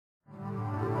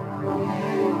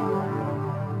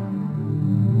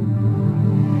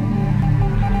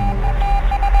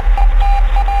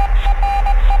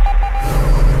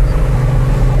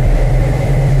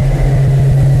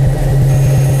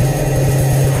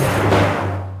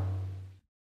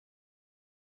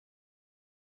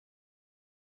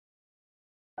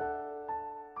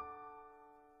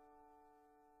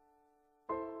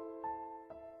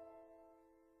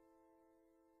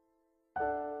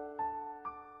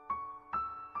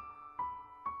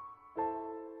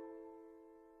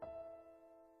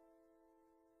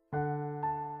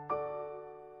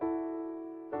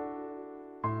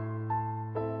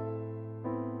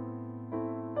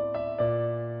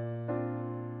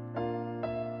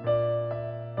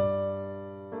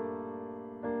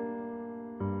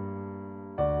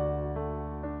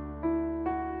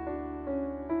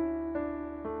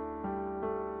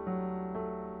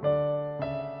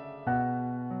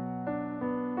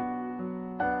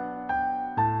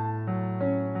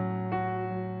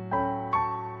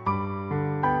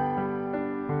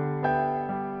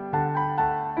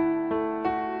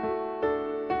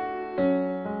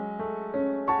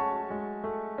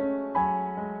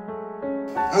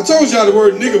I told y'all the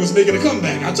word nigga was making a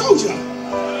comeback. I told y'all.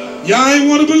 Y'all ain't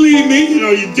want to believe me. You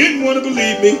know, you didn't want to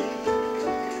believe me.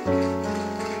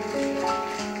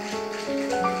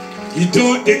 You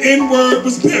thought the N-word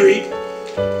was buried.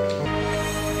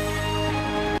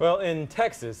 Well, in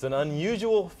Texas, an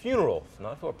unusual funeral,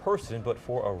 not for a person, but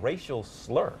for a racial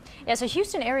slur. Yes, a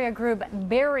Houston area group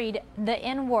buried the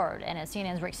N-word, and as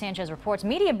CNN's Rick Sanchez reports,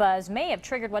 media buzz may have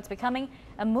triggered what's becoming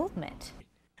a movement.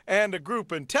 And a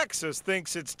group in Texas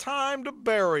thinks it's time to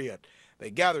bury it.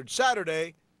 They gathered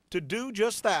Saturday to do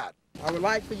just that. I would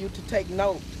like for you to take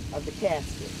note of the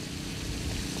casket.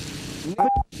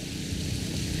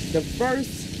 The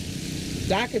first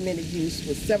documented use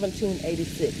was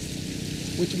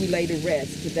 1786, which we lay to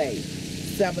rest today,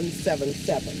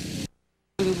 777.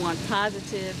 We want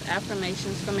positive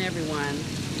affirmations from everyone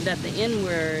that the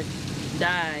N-word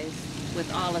dies with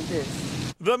all of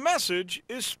this. The message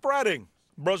is spreading.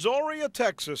 Brazoria,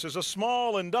 Texas is a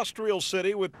small industrial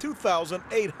city with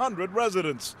 2,800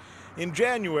 residents. In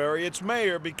January, its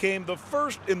mayor became the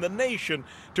first in the nation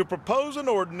to propose an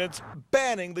ordinance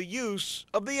banning the use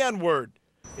of the N-word.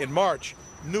 In March,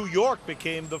 New York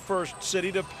became the first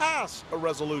city to pass a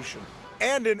resolution.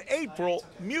 And in April,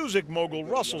 music mogul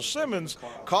Russell Simmons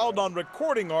called on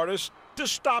recording artists to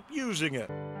stop using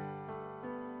it.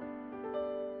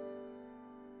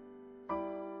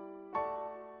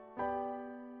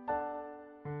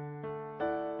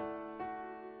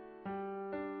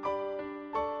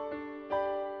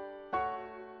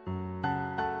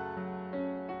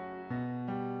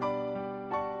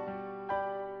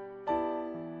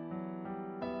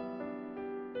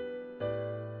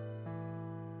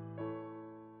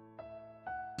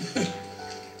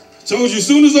 Told you as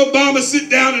soon as Obama sit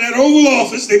down in that Oval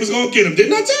Office, they was going to get him.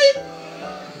 Didn't I tell you?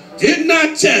 Didn't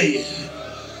I tell you?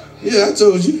 Yeah, I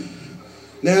told you.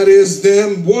 Now there's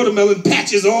them watermelon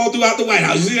patches all throughout the White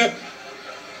House. You see that?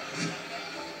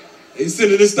 They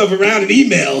sending this stuff around in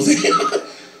emails.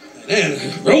 Man,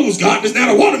 Rose Garden is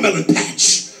now a watermelon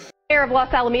patch. The mayor of Los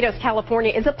Alamitos,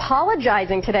 California, is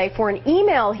apologizing today for an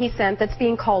email he sent that's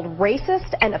being called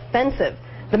racist and offensive.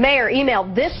 The mayor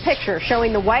emailed this picture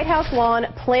showing the White House lawn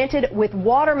planted with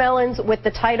watermelons with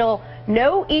the title,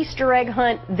 "No Easter Egg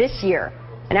Hunt This Year."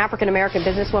 An African-American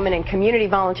businesswoman and community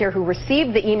volunteer who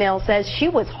received the email says she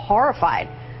was horrified.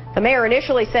 The mayor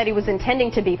initially said he was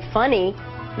intending to be funny.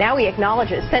 Now he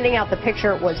acknowledges sending out the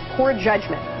picture was poor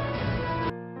judgment.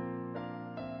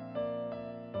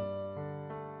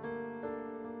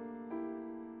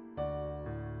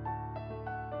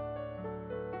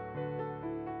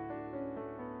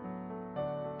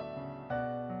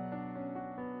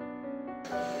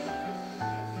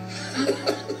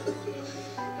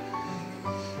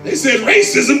 They said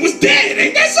racism was dead.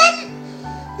 Ain't that something?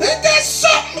 Ain't that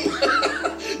something?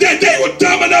 That they were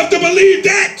dumb enough to believe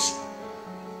that?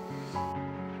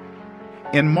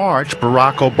 In March,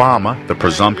 Barack Obama, the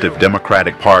presumptive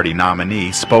Democratic Party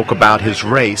nominee, spoke about his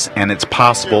race and its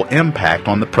possible impact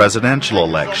on the presidential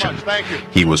election.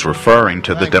 He was referring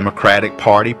to the Democratic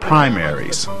Party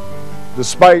primaries.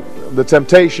 Despite the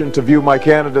temptation to view my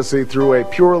candidacy through a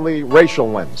purely racial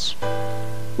lens,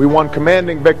 we won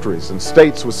commanding victories in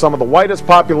states with some of the whitest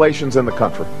populations in the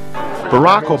country.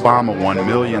 Barack Obama won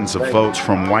millions of votes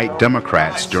from white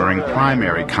Democrats during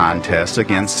primary contests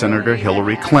against Senator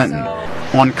Hillary Clinton.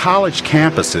 On college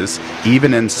campuses,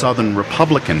 even in southern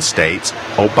Republican states,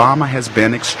 Obama has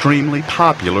been extremely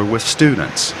popular with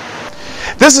students.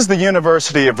 This is the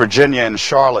University of Virginia in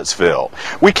Charlottesville.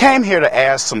 We came here to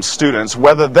ask some students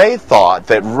whether they thought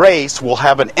that race will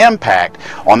have an impact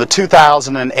on the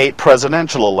 2008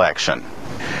 presidential election.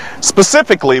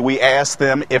 Specifically, we asked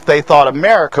them if they thought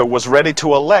America was ready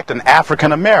to elect an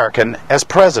African American as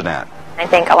president. I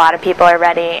think a lot of people are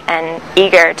ready and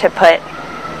eager to put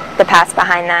the past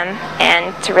behind them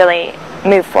and to really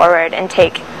move forward and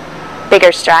take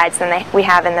bigger strides than we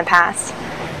have in the past.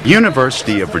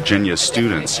 University of Virginia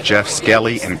students Jeff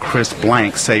Skelly and Chris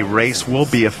Blank say race will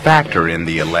be a factor in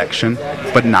the election,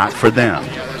 but not for them.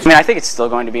 I mean, I think it's still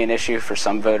going to be an issue for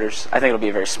some voters. I think it'll be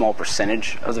a very small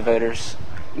percentage of the voters.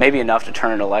 Maybe enough to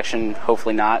turn an election,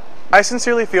 hopefully not. I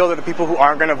sincerely feel that the people who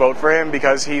aren't going to vote for him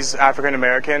because he's African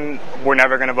American, we're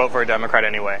never going to vote for a Democrat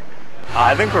anyway.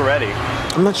 I think we're ready.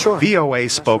 I'm not sure. VOA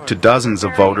spoke to dozens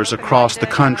of voters across the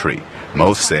country.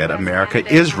 Most said America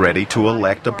is ready to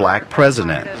elect a black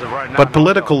president. But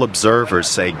political observers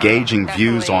say gauging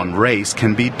views on race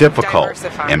can be difficult,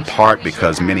 in part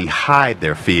because many hide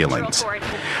their feelings.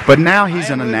 But now he's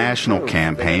in a national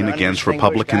campaign against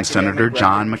Republican Senator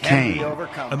John McCain.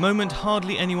 A moment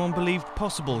hardly anyone believed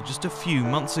possible just a few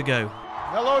months ago.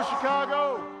 Hello,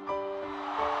 Chicago.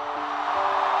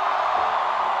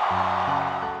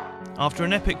 After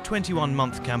an epic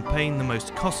 21-month campaign, the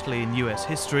most costly in US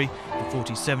history, the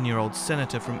 47-year-old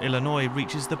senator from Illinois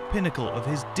reaches the pinnacle of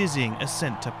his dizzying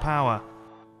ascent to power.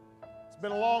 It's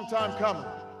been a long time coming,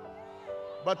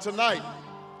 but tonight,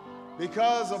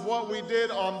 because of what we did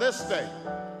on this day,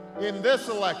 in this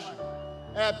election,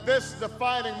 at this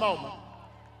defining moment,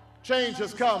 change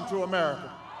has come to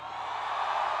America.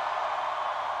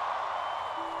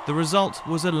 The result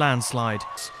was a landslide.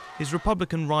 His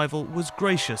Republican rival was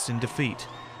gracious in defeat.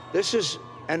 This is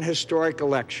an historic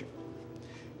election,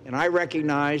 and I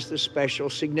recognize the special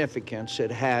significance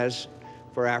it has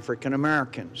for African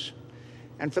Americans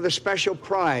and for the special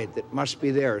pride that must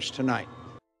be theirs tonight.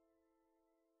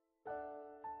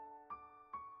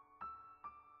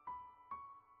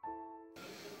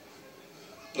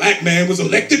 Black man was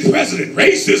elected president.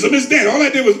 Racism is dead. All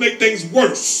that did was make things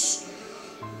worse.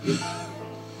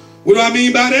 What do I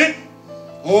mean by that?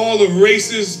 All the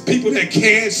racist people that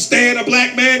can't stand a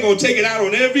black man gonna take it out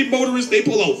on every motorist they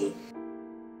pull over.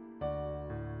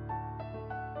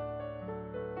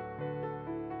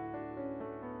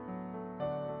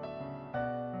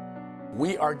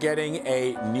 We are getting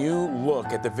a new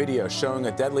look at the video showing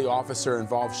a deadly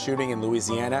officer-involved shooting in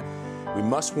Louisiana. We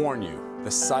must warn you, the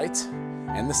sight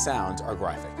and the sounds are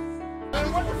graphic.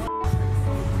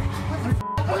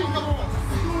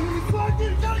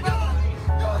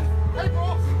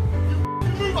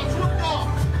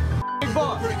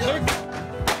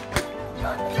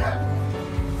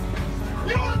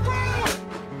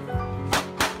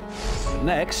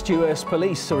 Next, US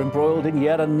police are embroiled in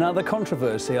yet another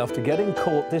controversy after getting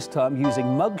caught, this time using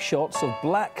mugshots of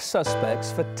black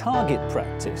suspects for target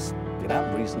practice. It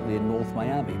happened recently in North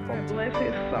Miami. Bless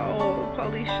his soul.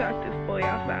 Police shot this boy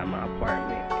outside my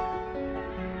apartment.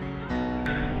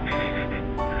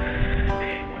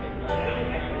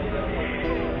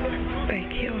 They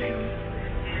killed him.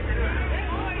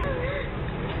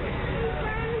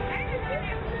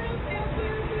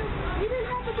 He didn't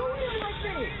have to do it like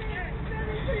that.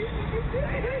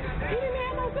 He didn't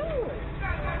have no gun.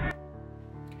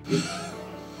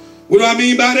 What do I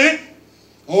mean by that?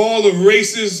 All the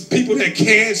racist people that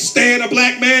can't stand a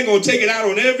black man gonna take it out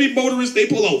on every motorist they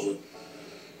pull over.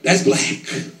 That's black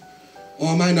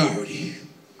or minority.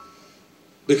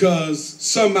 Because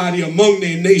somebody among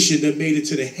their nation that made it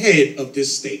to the head of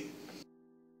this state.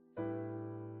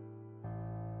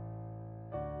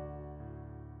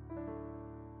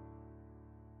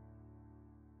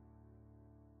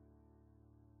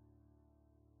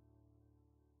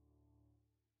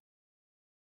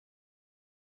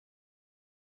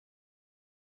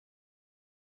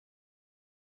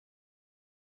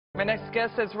 My next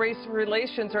guest says race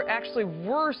relations are actually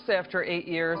worse after 8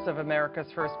 years of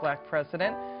America's first black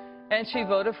president, and she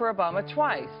voted for Obama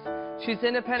twice. She's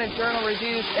Independent Journal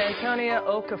Review's Antonia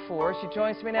Okafor. She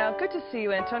joins me now. Good to see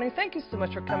you, Antonia. Thank you so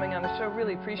much for coming on the show.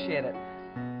 Really appreciate it.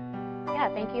 Yeah,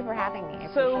 thank you for having me. I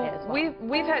appreciate So it as well.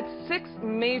 we've had 6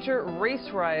 major race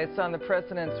riots on the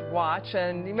president's watch,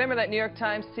 and you remember that New York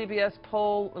Times CBS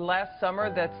poll last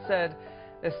summer that said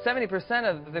 70%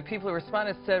 of the people who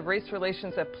responded said race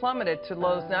relations have plummeted to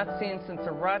lows not seen since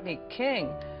the Rodney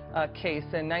King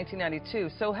case in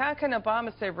 1992. So how can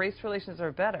Obama say race relations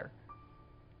are better?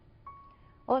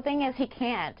 Well, the thing is, he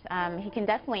can't. He can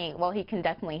definitely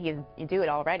do it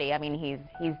already. I mean,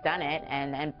 he's done it,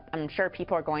 and I'm sure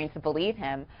people are going to believe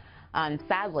him,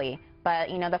 sadly.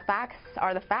 But, you know, the facts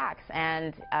are the facts.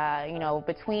 And, you know,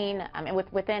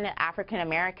 within African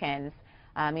Americans,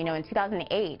 you know, in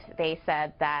 2008, they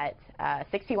said that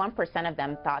 61% of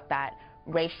them thought that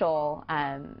racial,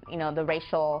 you know, the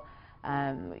racial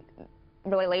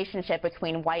relationship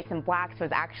between whites and blacks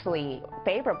was actually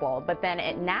favorable. But then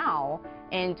now,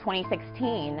 in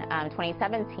 2016,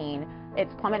 2017,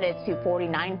 it's plummeted to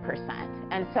 49%.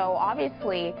 And so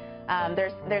obviously,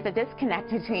 there's a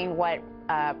disconnect between what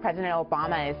President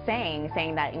Obama is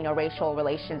saying that, you know, racial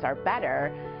relations are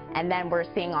better, and then we're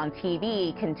seeing on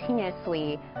TV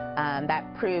continuously that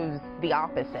proves the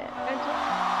opposite.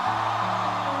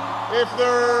 If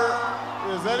there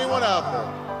is anyone out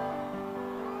there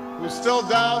who still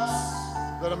doubts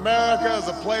that America is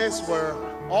a place where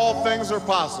all things are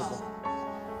possible,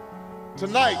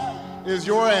 tonight is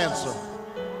your answer.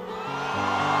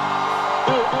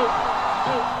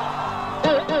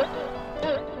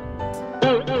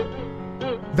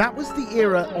 That was the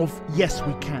era of Yes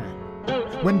We Can,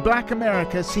 when Black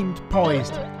America seemed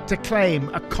poised to claim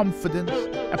a confidence,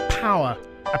 a power,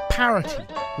 a parity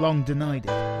long denied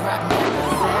it.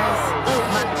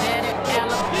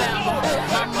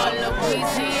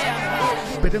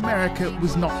 But America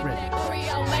was not ready.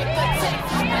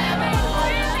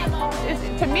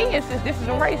 To me, it's just, this is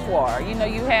a race war. You know,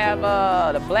 you have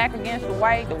the black against the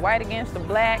white against the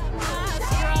black.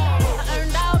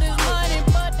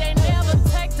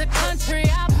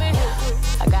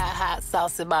 I got hot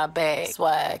sauce in my bag,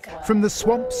 swag. From the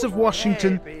swamps of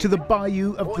Washington to the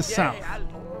bayou of the South,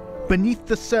 beneath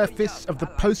the surface of the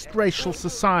post-racial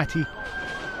society,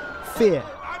 fear,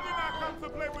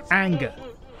 anger,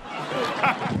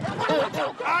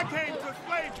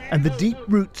 and the deep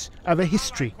roots of a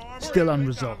history still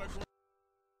unresolved.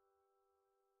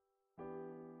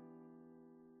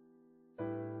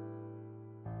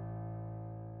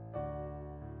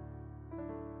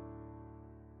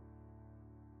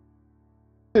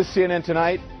 This is CNN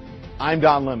Tonight. I'm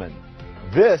Don Lemon.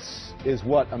 This is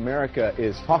what America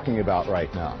is talking about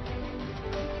right now.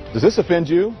 Does this offend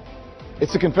you?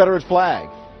 It's a Confederate flag.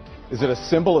 Is it a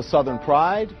symbol of Southern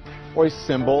pride or a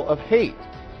symbol of hate?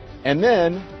 And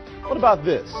then, what about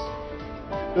this?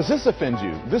 Does this offend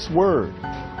you? This word.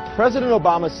 President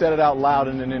Obama said it out loud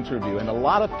in an interview, and a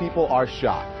lot of people are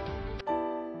shocked.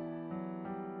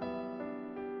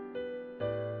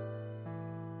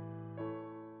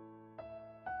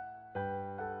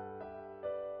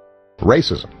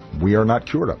 Racism, we are not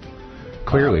cured of.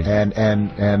 Clearly. And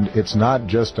it's not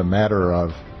just a matter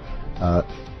of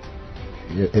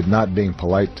it not being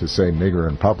polite to say nigger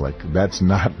in public. That's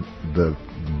not the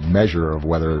measure of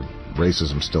whether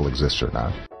racism still exists or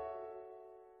not.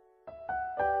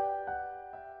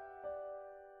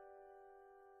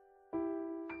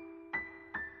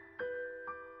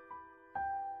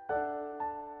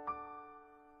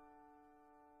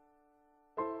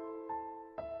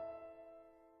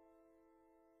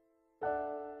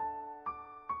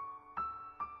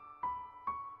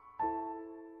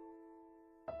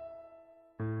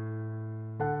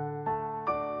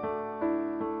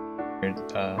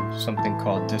 Something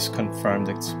called disconfirmed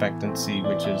expectancy,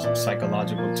 which is a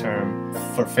psychological term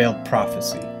for failed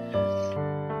prophecy.